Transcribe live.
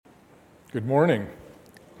Good morning.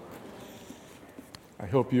 I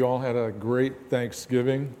hope you all had a great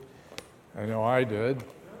Thanksgiving. I know I did.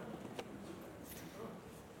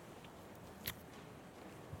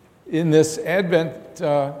 In this Advent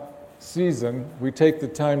season, we take the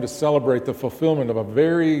time to celebrate the fulfillment of a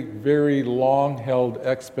very, very long-held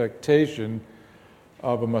expectation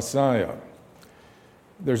of a Messiah.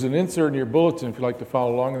 There's an insert in your bulletin if you'd like to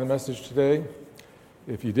follow along in the message today.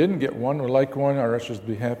 If you didn't get one or like one, our ushers would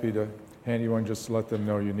be happy to hand you one, just to let them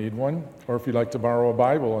know you need one. Or if you'd like to borrow a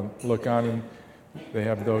Bible and look on, and they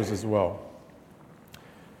have those as well.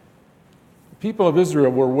 The people of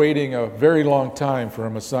Israel were waiting a very long time for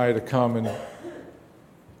a Messiah to come. And when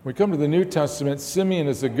we come to the New Testament, Simeon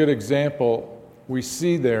is a good example we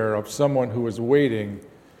see there of someone who was waiting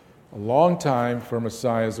a long time for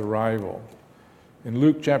Messiah's arrival. In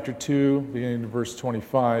Luke chapter 2, beginning in verse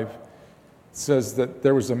 25, it says that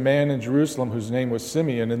there was a man in Jerusalem whose name was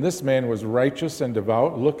Simeon, and this man was righteous and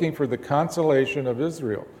devout, looking for the consolation of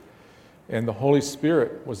Israel. And the Holy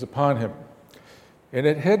Spirit was upon him. And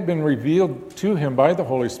it had been revealed to him by the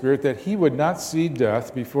Holy Spirit that he would not see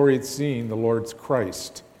death before he had seen the Lord's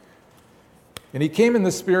Christ. And he came in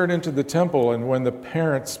the Spirit into the temple, and when the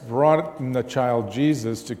parents brought in the child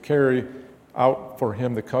Jesus to carry out for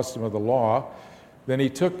him the custom of the law, then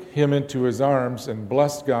he took him into his arms and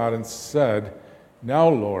blessed God and said, "Now,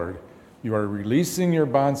 Lord, you are releasing your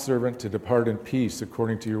bondservant to depart in peace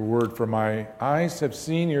according to your word, for my eyes have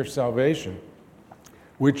seen your salvation,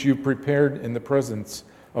 which you prepared in the presence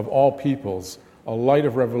of all peoples, a light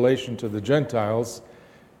of revelation to the Gentiles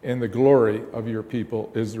and the glory of your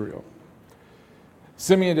people Israel."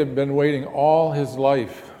 Simeon had been waiting all his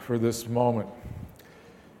life for this moment.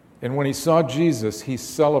 And when he saw Jesus, he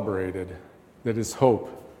celebrated that his hope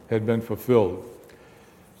had been fulfilled.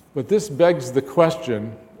 But this begs the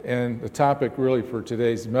question, and the topic really for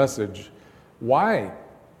today's message: why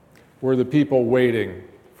were the people waiting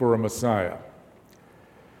for a Messiah?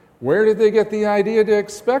 Where did they get the idea to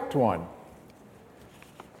expect one?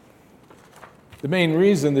 The main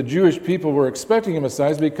reason the Jewish people were expecting a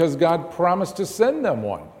Messiah is because God promised to send them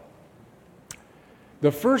one.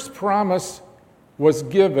 The first promise was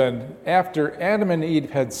given after Adam and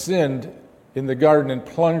Eve had sinned in the garden and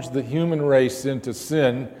plunged the human race into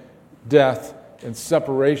sin, death, and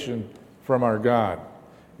separation from our God.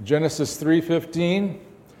 Genesis 3:15,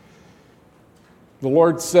 the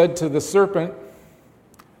Lord said to the serpent,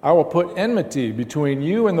 "I will put enmity between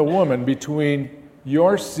you and the woman, between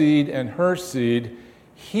your seed and her seed.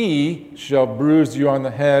 He shall bruise you on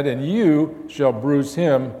the head, and you shall bruise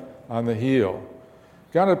him on the heel."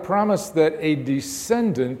 God had promised that a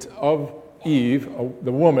descendant of Eve,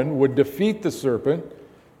 the woman, would defeat the serpent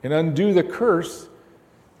and undo the curse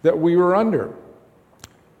that we were under.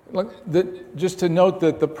 Just to note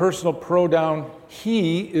that the personal pronoun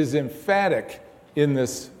he is emphatic in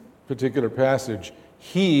this particular passage.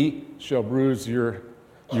 He shall bruise you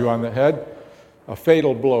on the head, a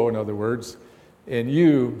fatal blow, in other words, and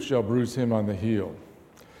you shall bruise him on the heel.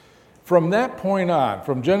 From that point on,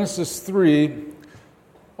 from Genesis 3,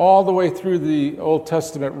 all the way through the Old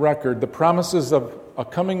Testament record, the promises of a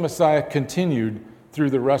coming Messiah continued through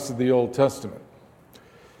the rest of the Old Testament.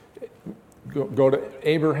 Go to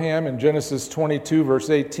Abraham in Genesis 22, verse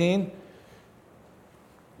 18.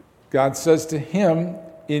 God says to him,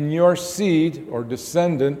 "In your seed," or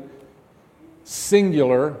descendant,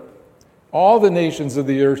 singular, "all the nations of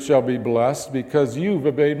the earth shall be blessed because you've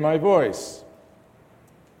obeyed my voice."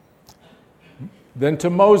 Then to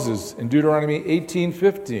Moses in Deuteronomy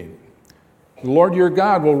 18:15, "The Lord your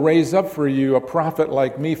God will raise up for you a prophet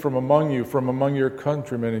like me from among your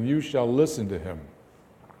countrymen, and you shall listen to him."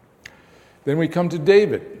 Then we come to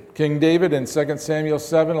David, King David in 2 Samuel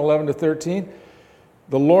 7:11-13.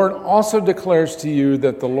 "The Lord also declares to you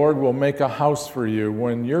that the Lord will make a house for you.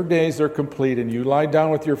 When your days are complete and you lie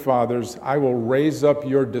down with your fathers, I will raise up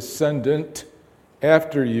your descendant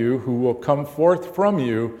after you who will come forth from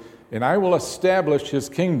you, and I will establish his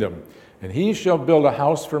kingdom. And he shall build a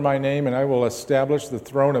house for my name, and I will establish the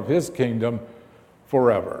throne of his kingdom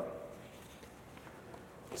forever."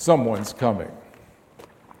 Someone's coming.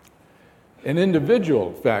 An individual,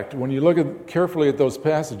 in fact, when you look carefully at those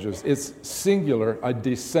passages, it's singular, a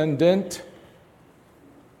descendant,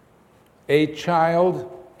 a child,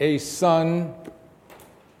 a son.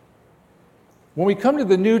 When we come to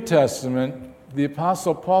the New Testament, the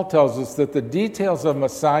Apostle Paul tells us that the details of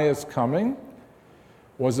Messiah's coming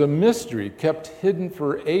was a mystery kept hidden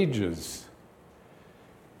for ages.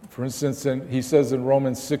 For instance, he says in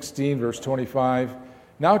Romans 16, verse 25,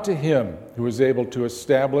 "Now to him who is able to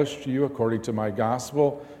establish you according to my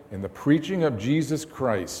gospel and the preaching of Jesus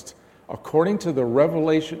Christ, according to the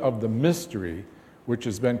revelation of the mystery, which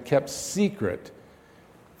has been kept secret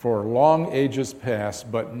for long ages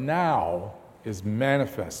past, but now is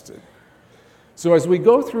manifested. So as we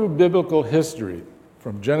go through biblical history,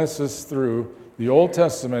 from Genesis through the Old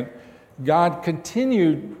Testament, God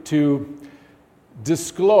continued to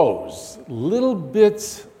disclose little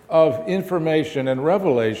bits of information and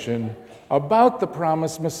revelation about the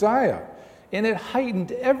promised Messiah. And it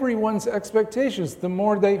heightened everyone's expectations the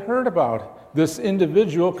more they heard about this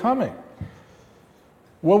individual coming.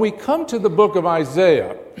 When we come to the book of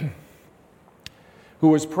Isaiah, who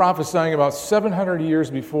was prophesying about 700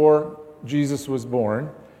 years before Jesus was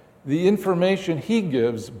born, the information he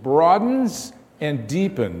gives broadens and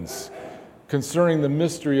deepens concerning the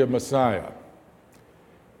mystery of Messiah.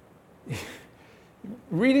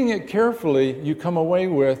 Reading it carefully, you come away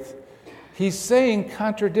with, he's saying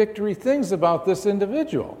contradictory things about this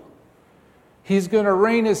individual. He's going to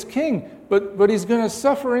reign as king, but he's going to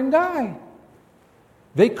suffer and die.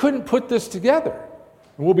 They couldn't put this together.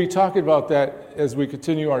 And we'll be talking about that as we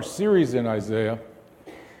continue our series in Isaiah.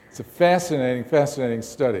 It's a fascinating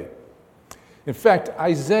study. In fact,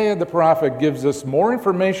 Isaiah the prophet gives us more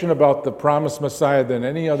information about the promised Messiah than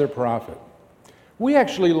any other prophet. We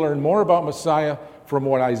actually learn more about Messiah from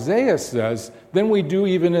what Isaiah says than we do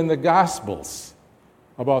even in the Gospels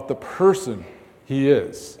about the person he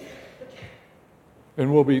is.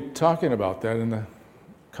 And we'll be talking about that in the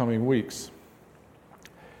coming weeks.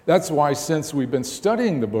 That's why, since we've been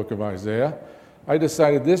studying the book of Isaiah, I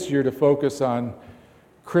decided this year to focus on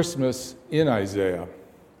Christmas in Isaiah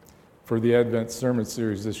for the Advent Sermon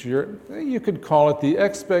Series this year. You could call it the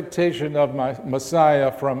expectation of my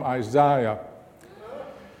Messiah from Isaiah.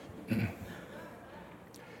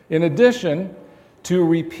 In addition to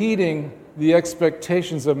repeating the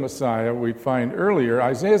expectations of Messiah we find earlier,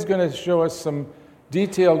 Isaiah is going to show us some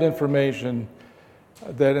detailed information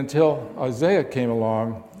that until Isaiah came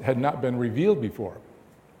along had not been revealed before.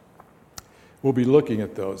 We'll be looking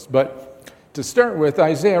at those. But to start with,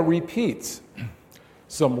 Isaiah repeats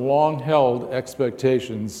some long-held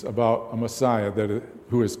expectations about a Messiah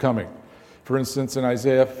who is coming. For instance, in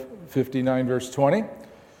Isaiah 59, verse 20,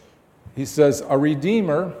 he says, "A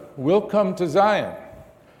Redeemer will come to Zion,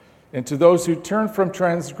 and to those who turn from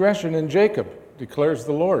transgression in Jacob, declares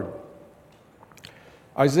the Lord."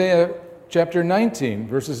 Isaiah chapter 19,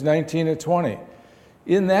 verses 19 and 20.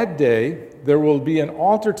 "In that day there will be an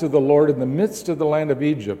altar to the Lord in the midst of the land of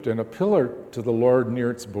Egypt, and a pillar to the Lord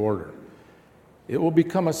near its border. It will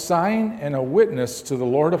become a sign and a witness to the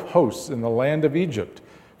Lord of hosts in the land of Egypt,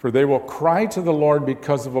 for they will cry to the Lord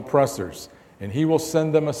because of oppressors, and he will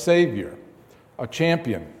send them a Savior, a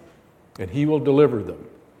champion, and he will deliver them."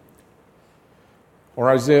 Or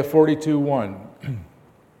Isaiah 42:1,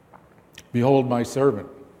 "Behold my servant,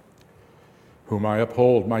 whom I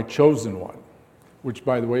uphold, my chosen one," which,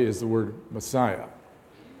 by the way, is the word Messiah.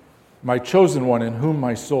 "My chosen one, in whom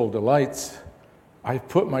my soul delights. I have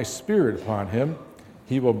put my spirit upon him.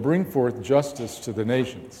 He will bring forth justice to the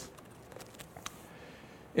nations."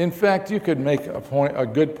 In fact, you could make a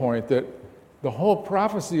good point that the whole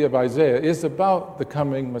prophecy of Isaiah is about the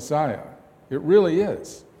coming Messiah. It really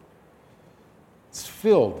is. It's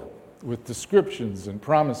filled with descriptions and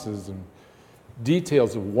promises and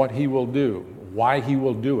details of what he will do, why he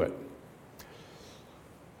will do it.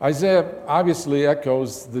 Isaiah obviously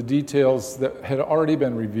echoes the details that had already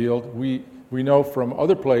been revealed. We know from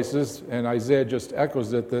other places, and Isaiah just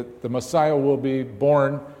echoes it, that the Messiah will be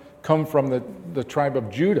born, come from the tribe of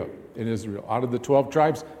Judah in Israel. Out of the 12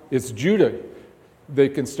 tribes, it's Judah. They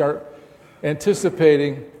can start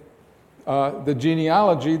anticipating the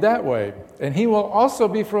genealogy that way. And he will also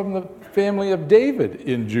be from the family of David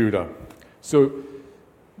in Judah. So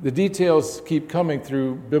the details keep coming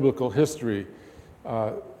through biblical history,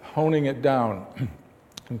 honing it down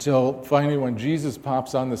until finally when Jesus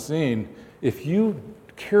pops on the scene, if you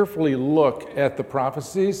carefully look at the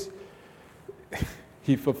prophecies,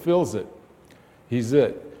 he fulfills it. He's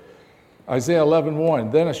it. Isaiah 11:1,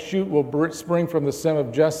 "Then a shoot will spring from the stem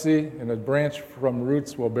of Jesse, and a branch from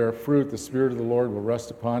roots will bear fruit. The Spirit of the Lord will rest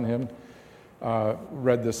upon him."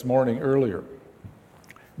 Read this morning earlier.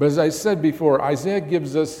 But as I said before, Isaiah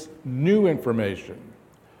gives us new information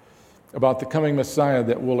about the coming Messiah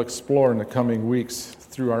that we'll explore in the coming weeks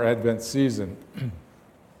through our Advent season.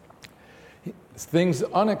 Things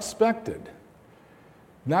unexpected,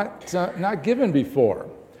 not given before.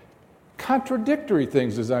 Contradictory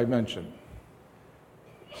things, as I mentioned.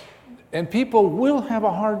 And people will have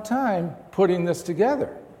a hard time putting this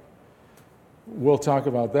together. We'll talk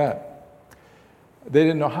about that. They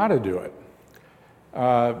didn't know how to do it.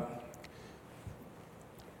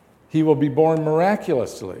 He will be born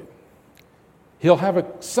miraculously. He'll have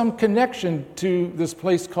some connection to this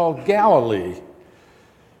place called Galilee.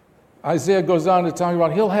 Isaiah goes on to talk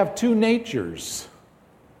about he'll have two natures,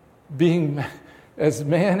 being as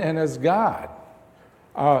man and as God.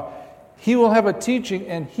 He will have a teaching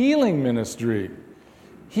and healing ministry.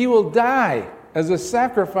 He will die as a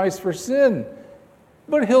sacrifice for sin,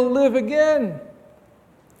 but he'll live again.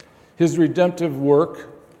 His redemptive work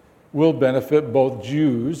will benefit both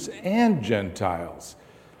Jews and Gentiles.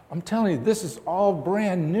 I'm telling you, this is all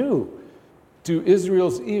brand new to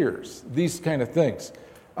Israel's ears, these kind of things.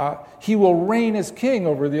 He will reign as king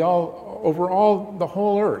over the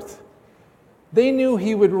whole earth. They knew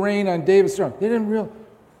he would reign on David's throne. They didn't realize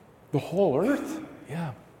the whole earth?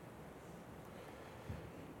 Yeah.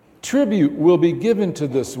 Tribute will be given to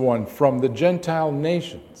this one from the Gentile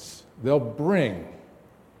nations. They'll bring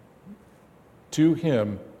to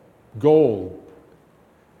him gold,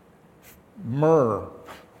 myrrh.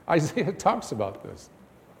 Isaiah talks about this.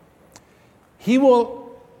 He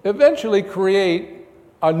will eventually create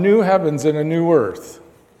a new heavens and a new earth.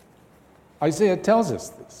 Isaiah tells us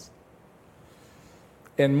this.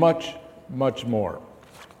 And much, much more.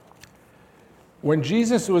 When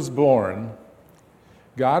Jesus was born,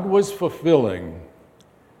 God was fulfilling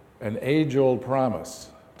an age-old promise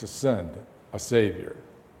to send a Savior,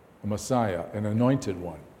 a Messiah, an anointed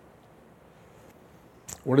one.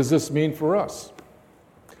 What does this mean for us?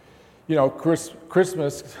 You know,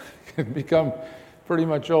 Christmas can become pretty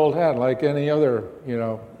much old hat like any other,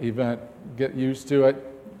 event. Get used to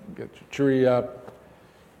it, get your tree up,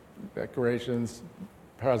 decorations,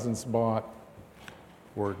 presents bought,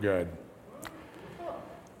 we're good.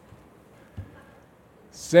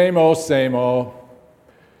 Same old, same old.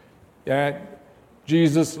 Yeah,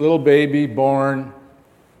 Jesus, little baby, born.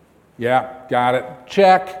 Yeah, got it.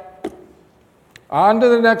 Check. On to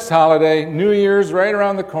the next holiday. New Year's right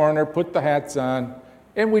around the corner. Put the hats on.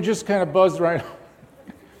 And we just kind of buzz right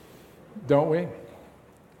on. Don't we?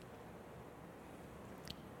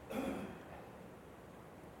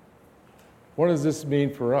 What does this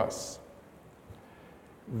mean for us?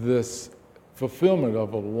 This fulfillment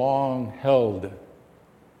of a long-held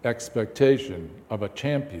expectation of a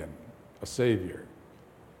champion, a Savior,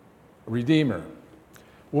 a Redeemer.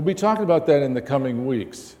 We'll be talking about that in the coming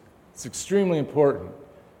weeks. It's extremely important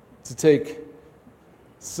to take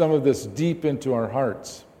some of this deep into our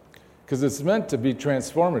hearts because it's meant to be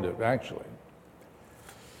transformative, actually.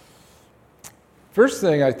 First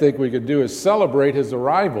thing I think we could do is celebrate his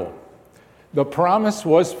arrival. The promise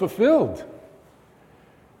was fulfilled.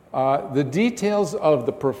 The details of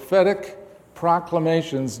the prophetic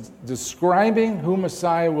proclamations describing who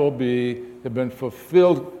Messiah will be have been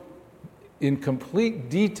fulfilled in complete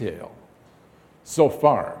detail so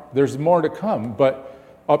far. There's more to come, but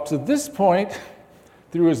up to this point,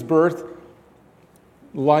 through his birth,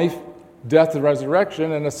 life, death,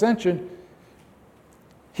 resurrection, and ascension,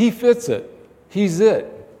 he fits it. He's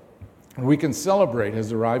it. And we can celebrate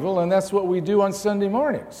his arrival, and that's what we do on Sunday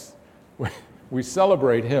mornings. We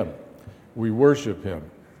celebrate him. We worship him.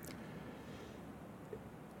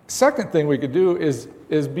 Second thing we could do is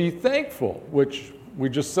be thankful, which we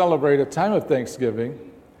just celebrate a time of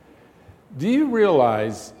Thanksgiving. Do you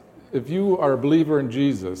realize, if you are a believer in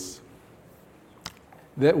Jesus,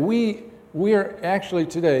 that we are actually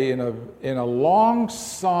today in a long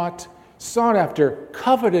sought after,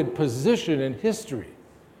 coveted position in history?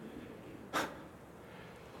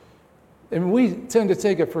 And we tend to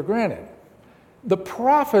take it for granted. The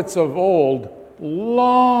prophets of old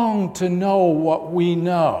long to know what we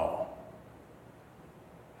know.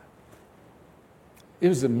 It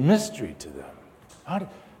was a mystery to them.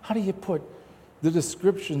 How do you put the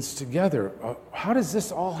descriptions together? How does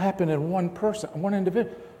this all happen in one person, one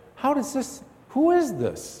individual? Who is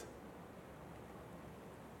this?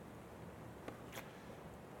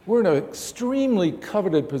 We're in an extremely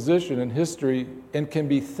coveted position in history and can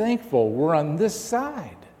be thankful we're on this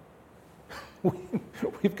side.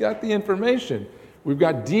 We've got the information. We've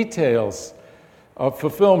got details of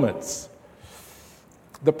fulfillments.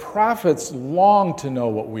 The prophets long to know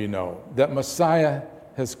what we know, that Messiah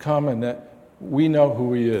has come and that we know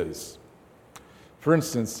who he is. For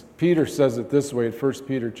instance, Peter says it this way in 1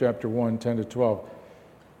 Peter chapter 1, 10 to 12,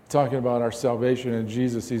 talking about our salvation in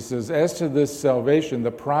Jesus. He says, as to this salvation,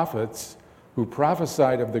 the prophets who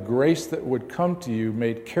prophesied of the grace that would come to you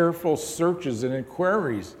made careful searches and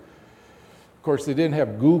inquiries. Of course, they didn't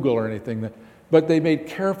have Google or anything, but they made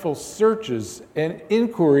careful searches and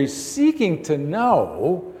inquiries seeking to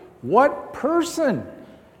know what person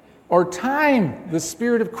or time the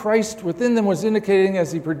Spirit of Christ within them was indicating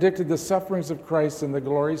as he predicted the sufferings of Christ and the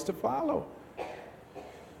glories to follow.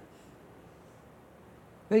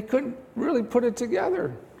 They couldn't really put it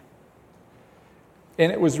together.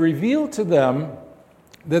 And it was revealed to them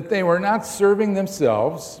that they were not serving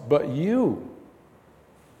themselves, but you,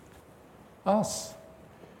 us,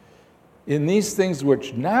 in these things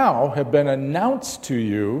which now have been announced to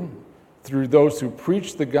you through those who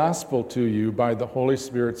preach the gospel to you by the Holy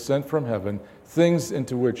Spirit sent from heaven, things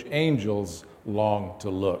into which angels long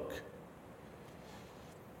to look.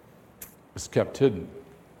 It's kept hidden.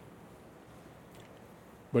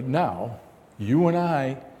 But now, you and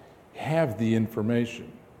I have the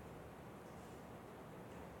information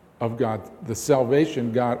of God, the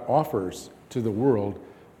salvation God offers to the world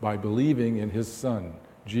by believing in his Son,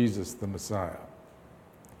 Jesus the Messiah.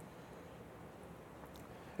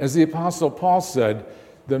 As the Apostle Paul said,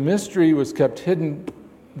 the mystery was kept hidden.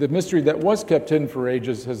 The mystery that was kept hidden for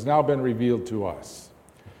ages has now been revealed to us.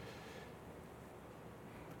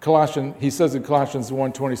 He says in Colossians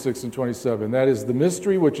 1:26 and 27, that is the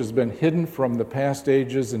mystery which has been hidden from the past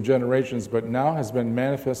ages and generations, but now has been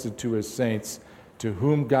manifested to his saints, to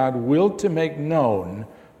whom God willed to make known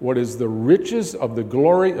what is the riches of the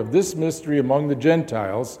glory of this mystery among the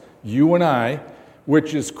Gentiles, you and I,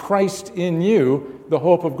 which is Christ in you, the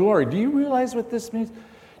hope of glory. Do you realize what this means?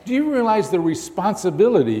 Do you realize the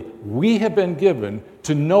responsibility we have been given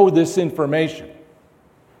to know this information?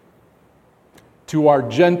 To our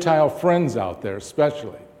Gentile friends out there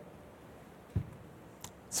especially.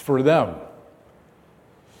 It's for them.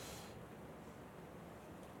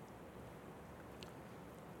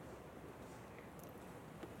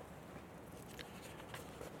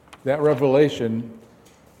 That revelation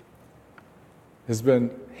has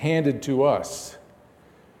been handed to us.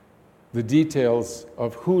 The details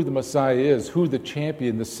of who the Messiah is, who the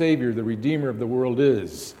champion, the Savior, the Redeemer of the world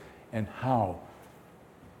is, and how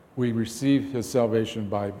we receive his salvation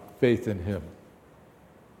by faith in him.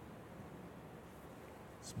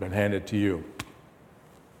 It's been handed to you.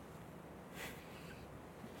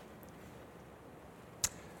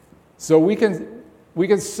 So we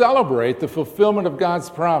can celebrate the fulfillment of God's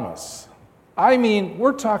promise. I mean,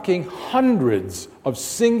 we're talking hundreds of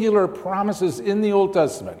singular promises in the Old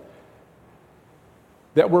Testament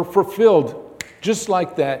that were fulfilled just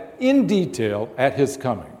like that in detail at his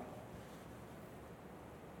coming.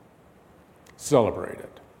 Celebrate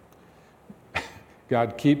it.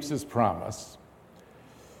 God keeps his promise.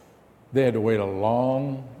 They had to wait a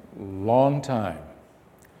long, long time.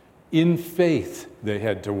 In faith, they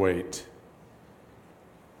had to wait.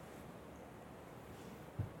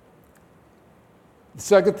 The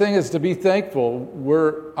second thing is to be thankful.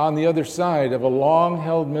 We're on the other side of a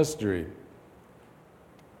long-held mystery.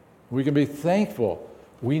 We can be thankful.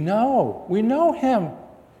 We know him.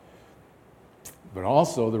 But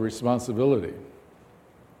also the responsibility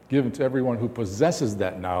given to everyone who possesses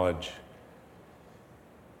that knowledge.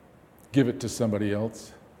 Give it to somebody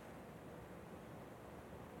else.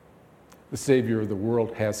 The Savior of the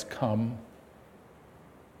world has come,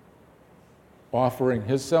 offering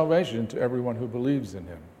his salvation to everyone who believes in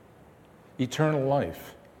him. Eternal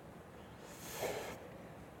life.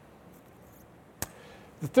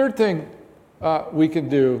 The third thing we can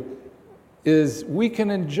do is we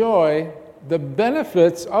can enjoy the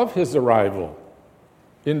benefits of his arrival,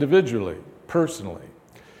 individually, personally.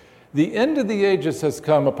 The end of the ages has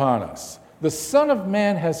come upon us. The Son of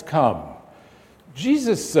Man has come.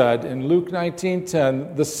 Jesus said in Luke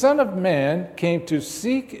 19:10, the Son of Man came to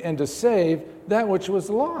seek and to save that which was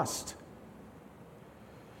lost.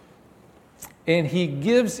 And he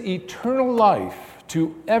gives eternal life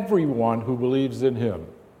to everyone who believes in him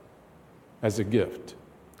as a gift.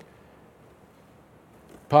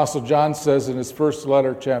 Apostle John says in his first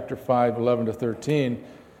letter, chapter 5, 11 to 13,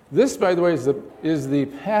 this, by the way, is the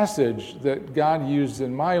passage that God used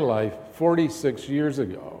in my life 46 years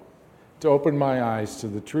ago to open my eyes to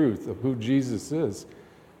the truth of who Jesus is.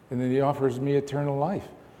 And then he offers me eternal life.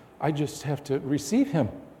 I just have to receive him.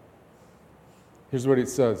 Here's what it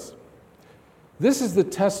says. This is the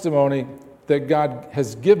testimony that God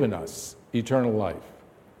has given us, eternal life.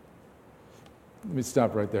 Let me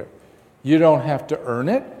stop right there. You don't have to earn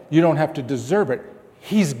it. You don't have to deserve it.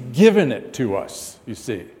 He's given it to us, you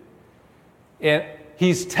see. And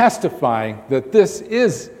he's testifying that this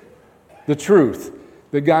is the truth,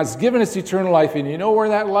 that God's given us eternal life. And you know where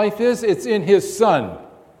that life is? It's in his Son.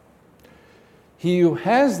 He who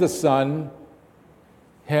has the Son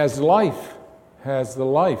has life, has the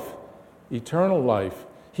life, eternal life.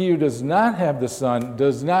 He who does not have the Son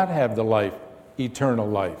does not have the life, eternal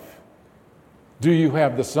life. Do you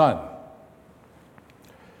have the Son?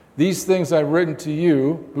 These things I've written to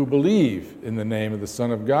you who believe in the name of the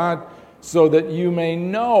Son of God, so that you may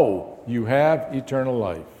know you have eternal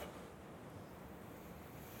life.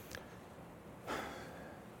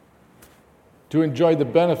 To enjoy the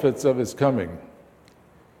benefits of his coming,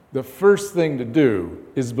 the first thing to do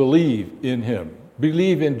is believe in him.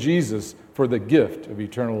 Believe in Jesus for the gift of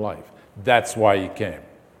eternal life. That's why he came.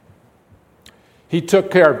 He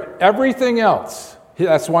took care of everything else.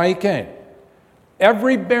 That's why he came.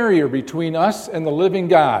 Every barrier between us and the living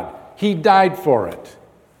God, he died for it.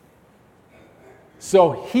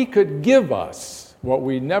 So he could give us what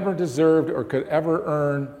we never deserved or could ever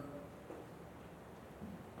earn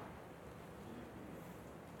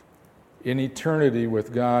in eternity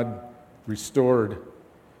with God restored.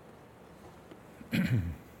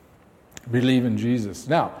 Believe in Jesus.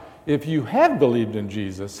 Now, if you have believed in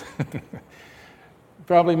Jesus,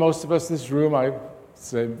 probably most of us in this room, I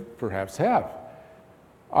say, perhaps have.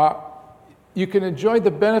 You can enjoy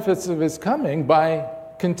the benefits of his coming by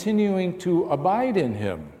continuing to abide in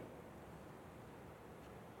him.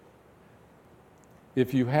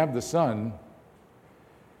 If you have the Son,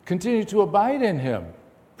 continue to abide in him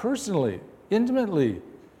personally, intimately,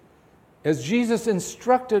 as Jesus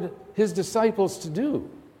instructed his disciples to do,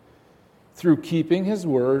 through keeping his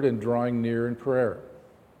word and drawing near in prayer.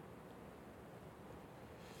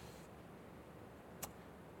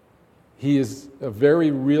 He is a very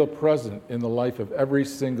real presence in the life of every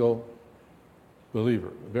single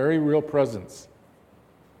believer. Very real presence.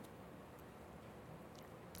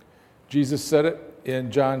 Jesus said it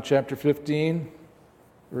in John chapter 15,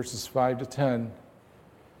 verses 5 to 10.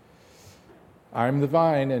 I am the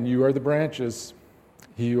vine, and you are the branches.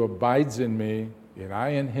 He who abides in me, and I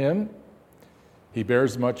in him, he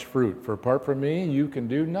bears much fruit. For apart from me, you can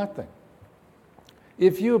do nothing.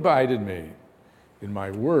 If you abide in me, in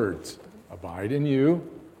my words abide in you,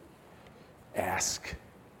 ask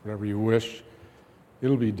whatever you wish,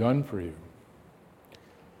 it'll be done for you.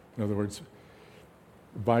 In other words,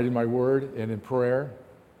 abide in my word and in prayer.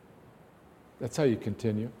 That's how you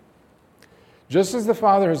continue. Just as the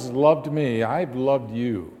Father has loved me, I've loved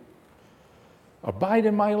you. Abide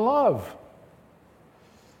in my love.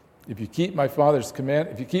 If you keep my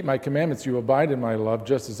commandments, you abide in my love,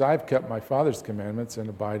 just as I've kept my Father's commandments and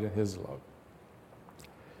abide in his love.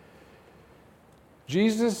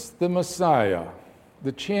 Jesus, the Messiah,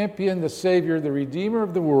 the champion, the Savior, the Redeemer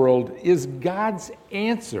of the world, is God's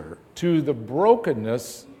answer to the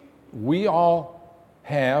brokenness we all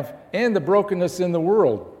have and the brokenness in the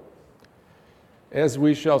world. As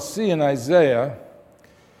we shall see in Isaiah,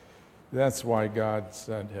 that's why God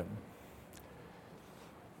sent him.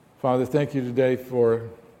 Father, thank you today for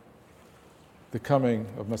the coming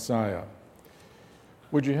of Messiah.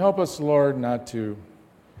 Would you help us, Lord, not to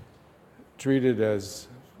treat it as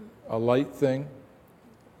a light thing,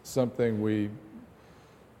 something we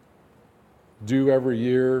do every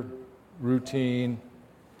year, routine.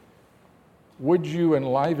 Would you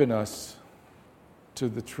enliven us to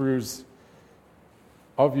the truths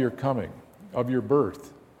of your coming, of your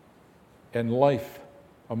birth, and life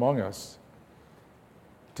among us,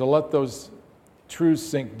 to let those truths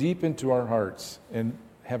sink deep into our hearts and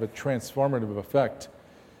have a transformative effect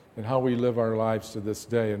in how we live our lives to this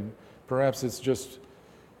day. And perhaps it's just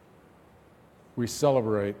we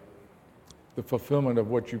celebrate the fulfillment of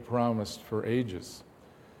what you promised for ages.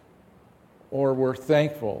 Or we're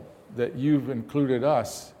thankful that you've included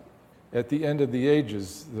us at the end of the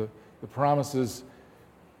ages, the promises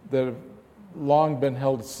that have long been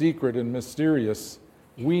held secret and mysterious,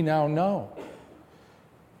 we now know,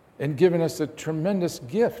 and given us a tremendous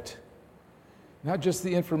gift. Not just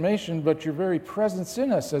the information, but your very presence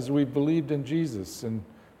in us as we believed in Jesus. And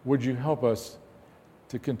would you help us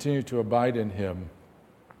to continue to abide in him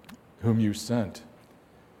whom you sent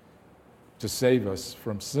to save us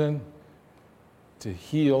from sin, to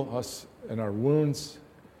heal us in our wounds,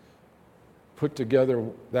 put together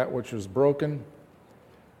that which was broken,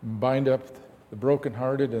 bind up the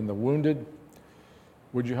brokenhearted and the wounded.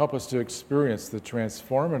 Would you help us to experience the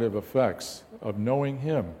transformative effects of knowing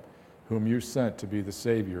him whom you sent to be the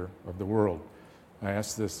Savior of the world? I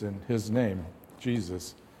ask this in his name,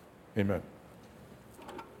 Jesus. Amen.